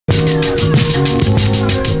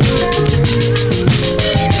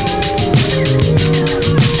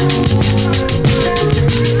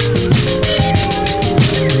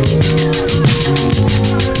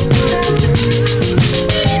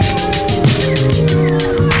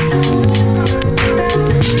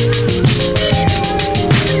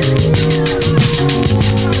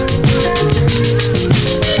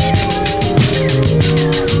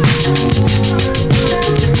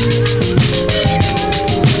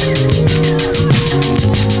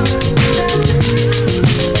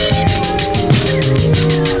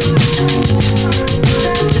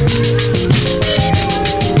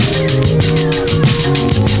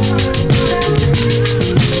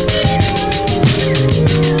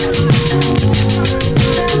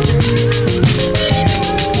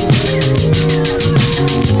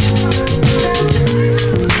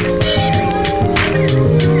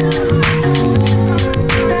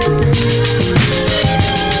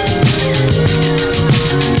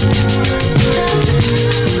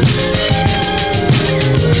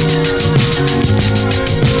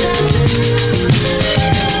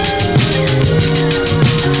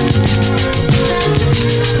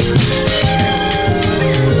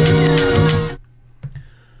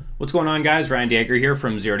What's going on, guys? Ryan Dagger here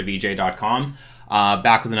from 0tovj.com.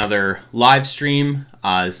 Back with another live stream.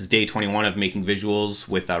 This is day 21 of making visuals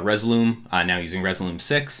with Resolume, now using Resolume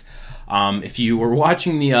 6. If you were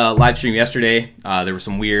watching the live stream yesterday, there were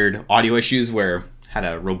some weird audio issues where I had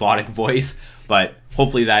a robotic voice, but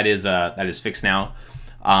hopefully that is fixed now.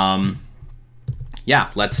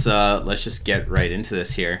 Yeah, let's just get right into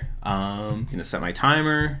this here. I'm gonna set my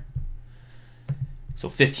timer. So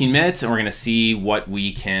 15 minutes, and we're gonna see what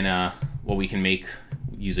we can make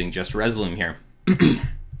using just Resolume here.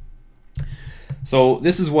 So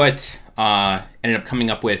this is what ended up coming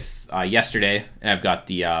up with yesterday, and I've got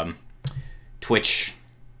the Twitch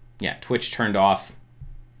turned off,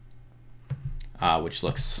 which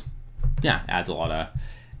looks, adds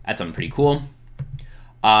something pretty cool.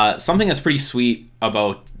 Something that's pretty sweet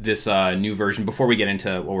about this new version, before we get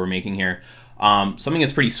into what we're making here, something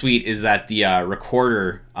that's pretty sweet is that the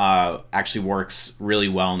recorder actually works really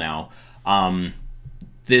well now.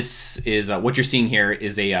 This is what you're seeing here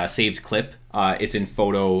is a saved clip. It's in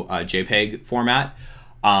photo JPEG format,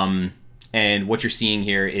 and what you're seeing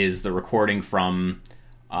here is the recording from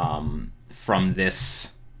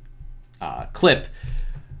this clip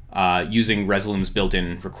using Resolume's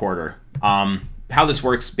built-in recorder. How this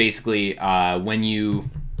works basically, when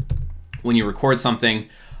you record something,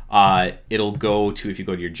 it'll go to, if you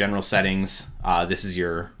go to your general settings, this is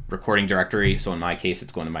your recording directory. So in my case,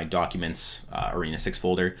 it's going to my documents Arena 6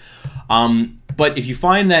 folder. But if you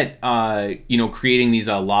find that creating these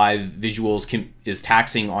live visuals is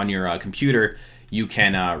taxing on your computer, you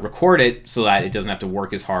can record it so that it doesn't have to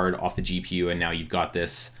work as hard off the GPU, and now you've got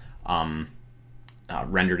this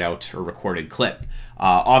rendered out or recorded clip.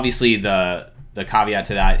 Obviously, the caveat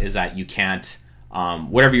to that is that you can't,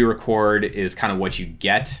 whatever you record is kind of what you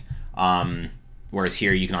get. Whereas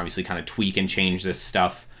here you can obviously kind of tweak and change this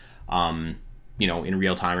stuff, in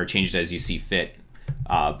real time, or change it as you see fit.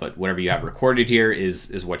 But whatever you have recorded here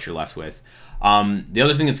is what you're left with. The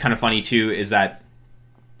other thing that's kind of funny too is that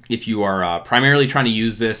if you are primarily trying to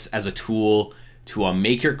use this as a tool to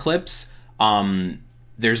make your clips,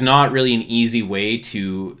 there's not really an easy way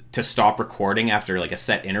to stop recording after like a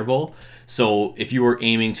set interval. So if you were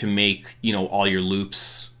aiming to make, all your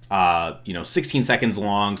loops, 16 seconds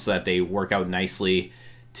long so that they work out nicely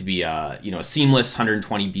to be a seamless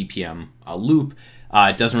 120 BPM loop,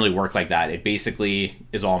 it doesn't really work like that. It basically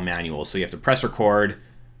is all manual. So you have to press record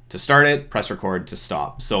to start it, press record to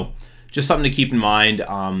stop. So just something to keep in mind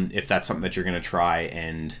if that's something that you're going to try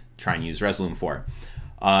and use Resolume for.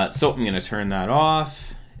 So I'm going to turn that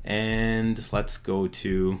off, and let's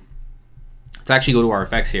actually go to our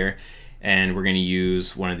effects here, and we're going to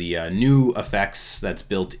use one of the new effects that's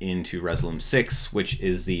built into Resolume 6, which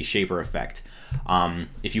is the shaper effect.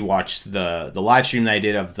 If you watched the live stream that I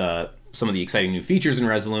did of some of the exciting new features in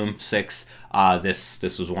Resolume 6,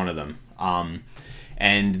 this was one of them.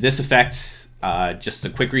 And this effect, just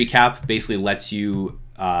a quick recap, basically lets you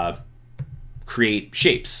create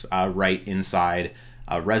shapes right inside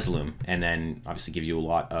Resolume, and then obviously gives you a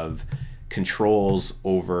lot of controls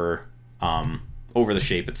over the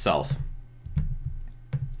shape itself.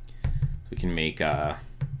 We can make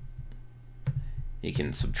you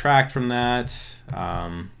can subtract from that.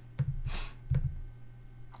 And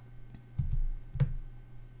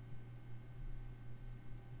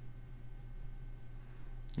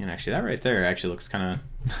actually, that right there actually looks kind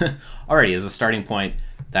of already as a starting point.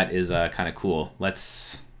 That is kind of cool.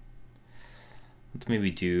 Let's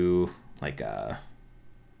maybe do like let's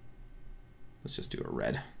just do a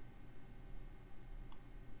red.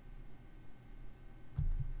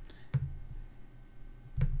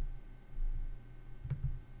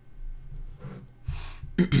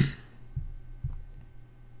 Yeah,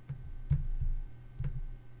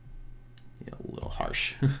 a little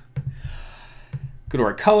harsh. Go to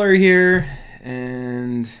our color here,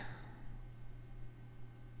 and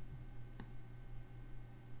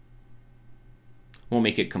won't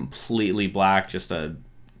make it completely black, just a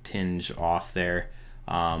tinge off there.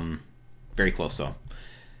 Very close though.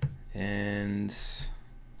 And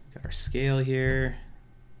got our scale here.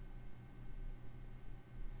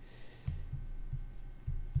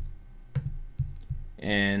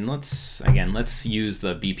 And let's use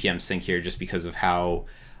the BPM sync here, just because of how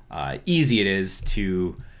easy it is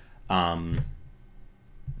to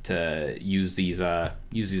use these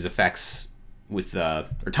effects with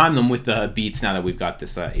or time them with the beats, now that we've got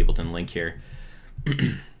this Ableton link here.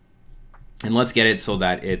 And let's get it so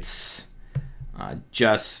that it's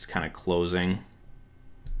just kind of closing.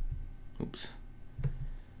 Oops.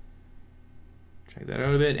 Check that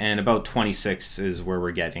out a bit, and about 26 is where we're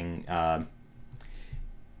getting that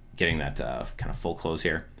kind of full close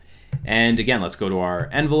here. And again, let's go to our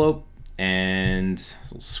envelope and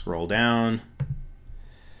we'll scroll down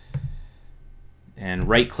and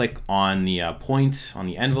right click on the point on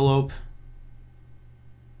the envelope.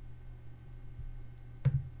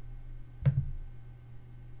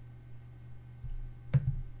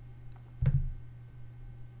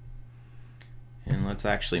 And let's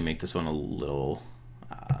actually make this one a little,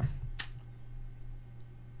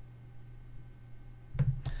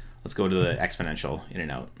 let's go to the exponential in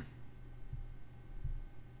and out.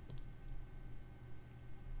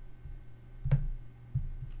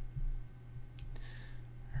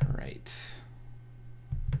 All right.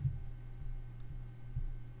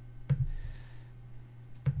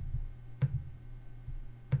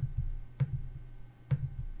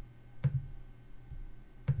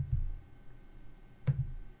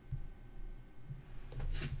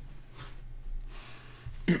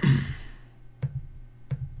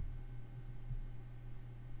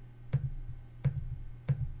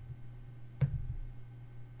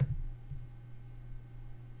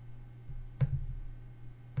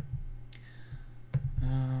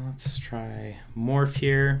 Let's try Morph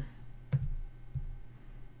here.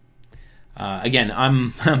 Again,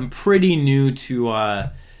 I'm pretty new to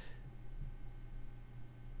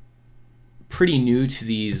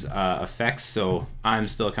these effects, so I'm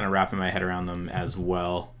still kind of wrapping my head around them as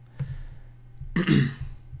well.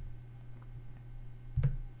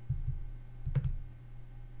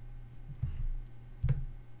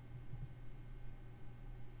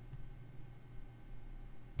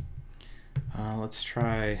 Let's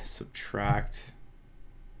try subtract.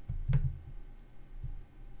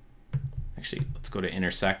 Actually, let's go to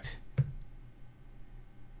intersect.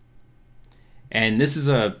 And this is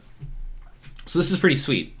so this is pretty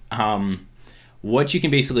sweet. What you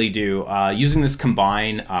can basically do using this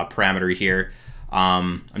combine parameter here,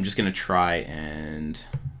 I'm just gonna try and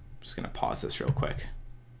I'm just gonna pause this real quick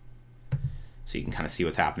so you can kind of see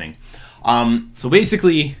what's happening. So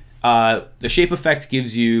basically, the shape effect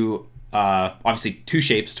gives you obviously two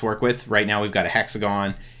shapes to work with. Right now we've got a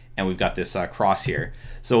hexagon and we've got this cross here.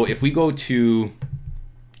 So if we go to,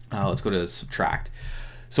 let's go to subtract.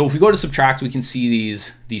 So if we go to subtract, we can see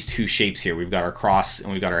these two shapes here. We've got our cross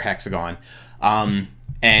and we've got our hexagon. And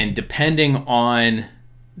depending on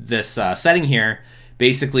this setting here,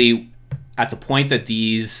 basically at the point that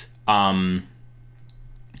these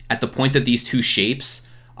two shapes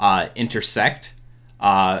intersect,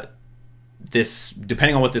 this,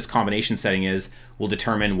 depending on what this combination setting is, will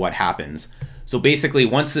determine what happens. So basically,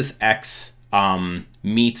 once this X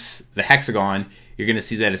meets the hexagon, you're going to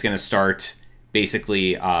see that it's going to start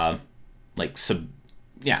basically like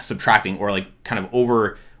subtracting, or like kind of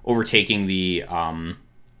overtaking the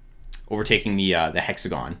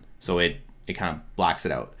hexagon. So it kind of blacks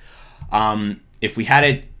it out. If we had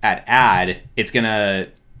it at add, it's gonna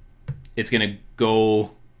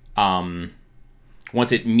go.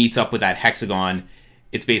 Once it meets up with that hexagon,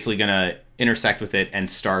 it's basically going to intersect with it and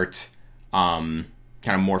start kind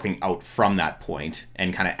of morphing out from that point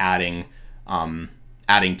and kind of adding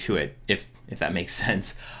to it, if that makes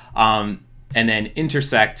sense. And then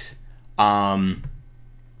intersect,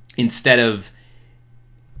 instead of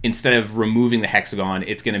removing the hexagon,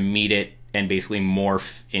 it's going to meet it and basically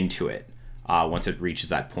morph into it once it reaches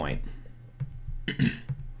that point.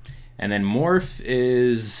 And then morph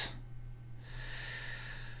is...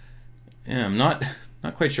 Yeah, I'm not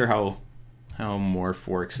quite sure how morph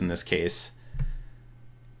works in this case.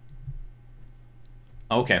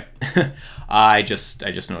 Okay, I just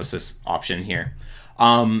noticed this option here.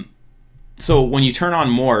 So when you turn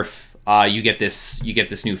on morph, you get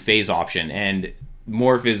this new phase option, and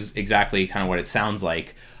morph is exactly kind of what it sounds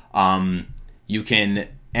like. You can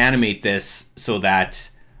animate this so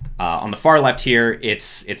that on the far left here,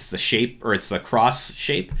 it's the shape, or it's the cross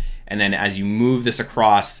shape. And then as you move this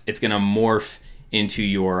across, it's going to morph into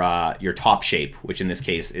your top shape, which in this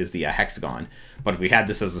case is the hexagon. But if we had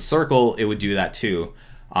this as a circle, it would do that too.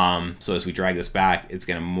 So as we drag this back, it's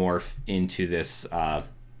going to morph into this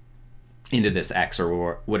X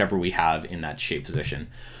or whatever we have in that shape position.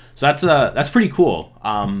 So that's pretty cool.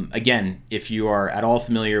 Again, if you are at all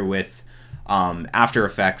familiar with After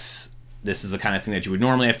Effects, this is the kind of thing that you would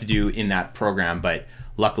normally have to do in that program, but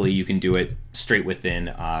luckily you can do it straight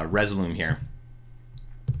within Resolume here.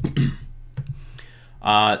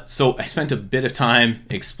 So I spent a bit of time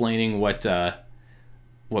explaining what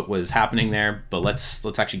was happening there, but let's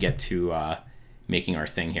actually get to making our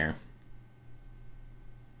thing here.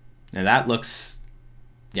 Now that looks,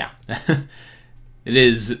 yeah, it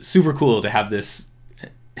is super cool to have this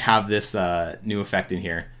new effect in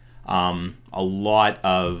here. A lot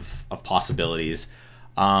of possibilities.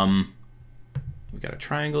 We got a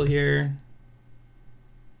triangle here.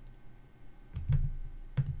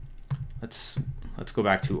 Let's go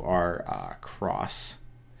back to our cross.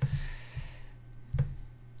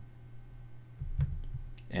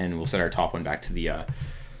 And we'll set our top one back to the,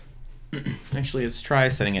 actually let's try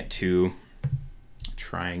setting it to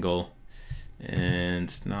triangle,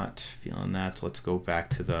 and not feeling that. So let's go back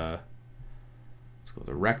to the, let's go to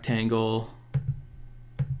the rectangle.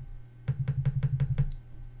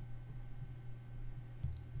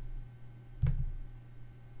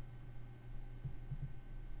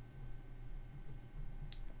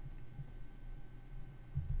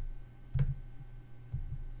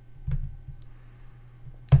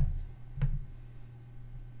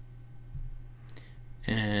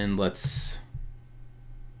 And let's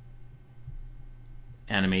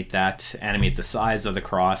animate that, animate the size of the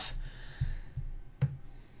cross.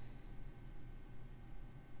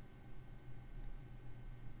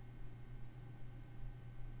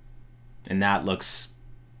 And that looks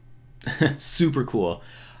super cool.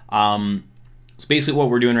 So basically what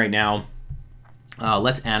we're doing right now,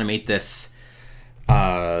 let's animate this,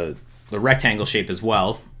 the rectangle shape as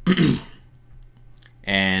well.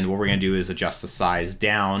 And what we're going to do is adjust the size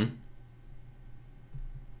down.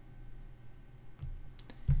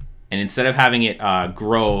 And instead of having it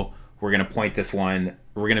grow, we're going to point this one,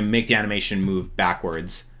 we're going to make the animation move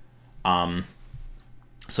backwards, so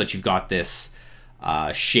that you've got this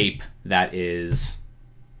shape that is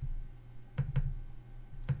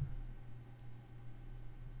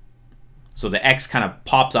so the X kind of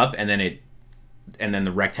pops up, and then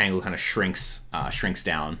the rectangle kind of shrinks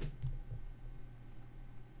down.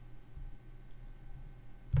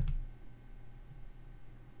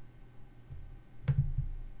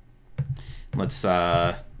 Let's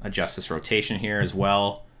adjust this rotation here as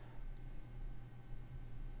well.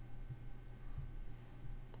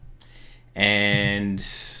 And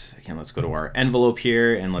again, let's go to our envelope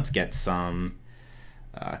here, and let's get some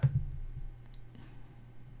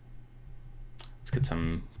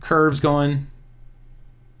curves going.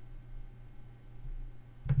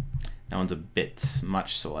 That one's a bit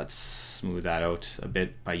much, so let's smooth that out a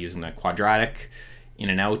bit by using the quadratic in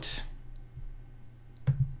and out.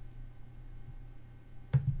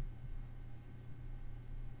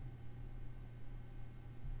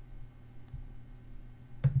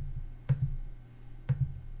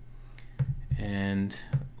 And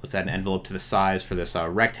let's add an envelope to the size for this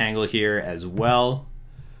rectangle here as well.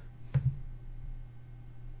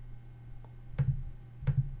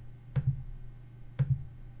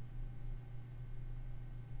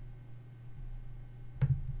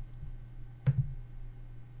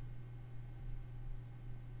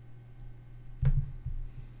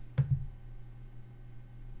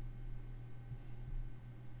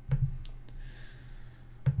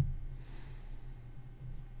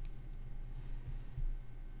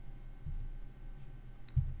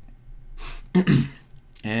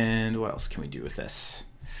 And what else can we do with this?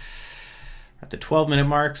 We're at the 12-minute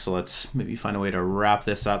mark, so let's maybe find a way to wrap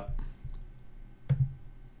this up.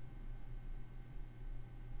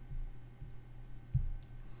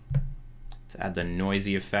 Let's add the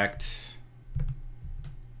noisy effect.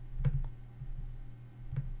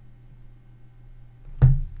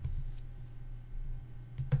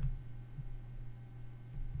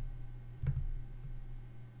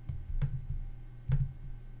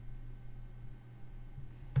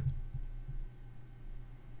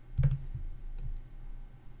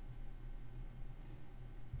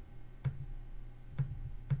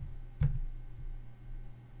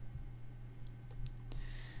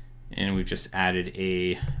 And we've just added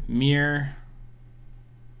a mirror.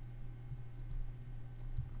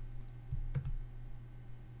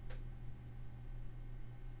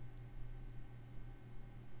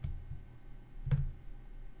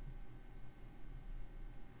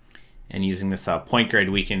 And using this point grid,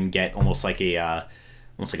 we can get almost like a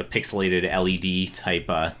pixelated LED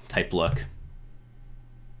type look.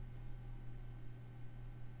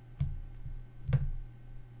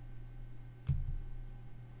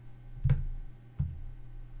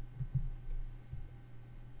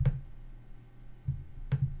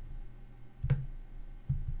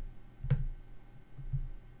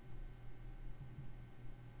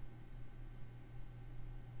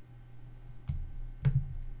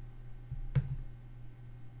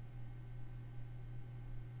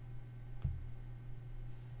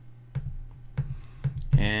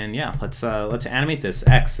 And yeah, let's animate this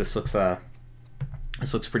X. This looks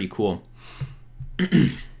pretty cool.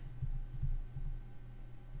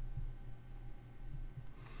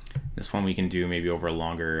 This next one we can do maybe over a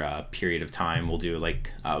longer period of time. We'll do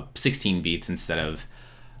like 16 beats instead of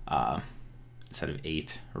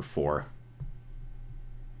 8 or 4.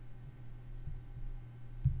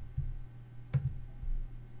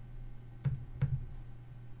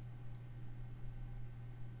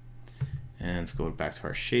 And let's go back to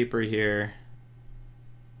our shaper here.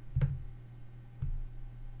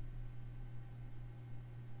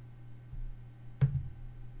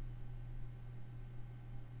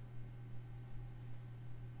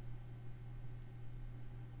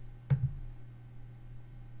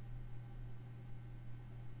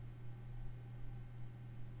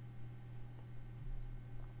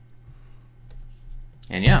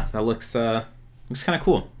 And yeah, that looks kind of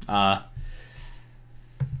cool. Not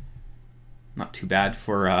too bad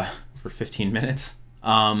for 15 minutes.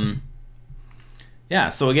 Yeah.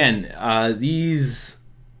 So again, these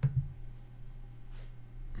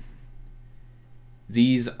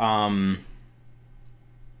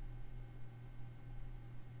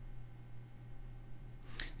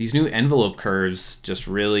new envelope curves just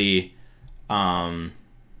really really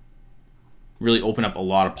open up a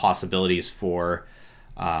lot of possibilities for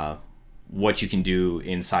what you can do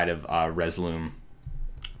inside of Resolume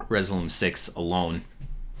 6 alone.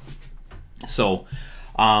 So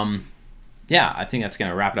yeah, I think that's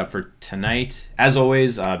gonna wrap it up for tonight. As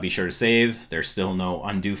always, be sure to save. There's still no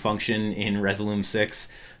undo function in Resolume 6,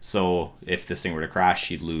 so if this thing were to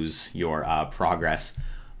crash, you'd lose your progress.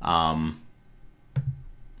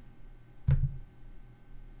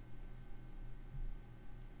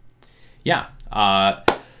 Yeah.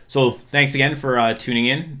 So thanks again for tuning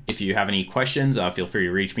in. If you have any questions, feel free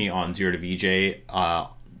to reach me on 0 to VJ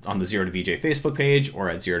on the 0 to VJ Facebook page or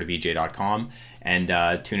at 0 to VJ.com. And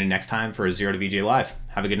tune in next time for 0 to VJ Live.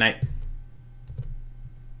 Have a good night.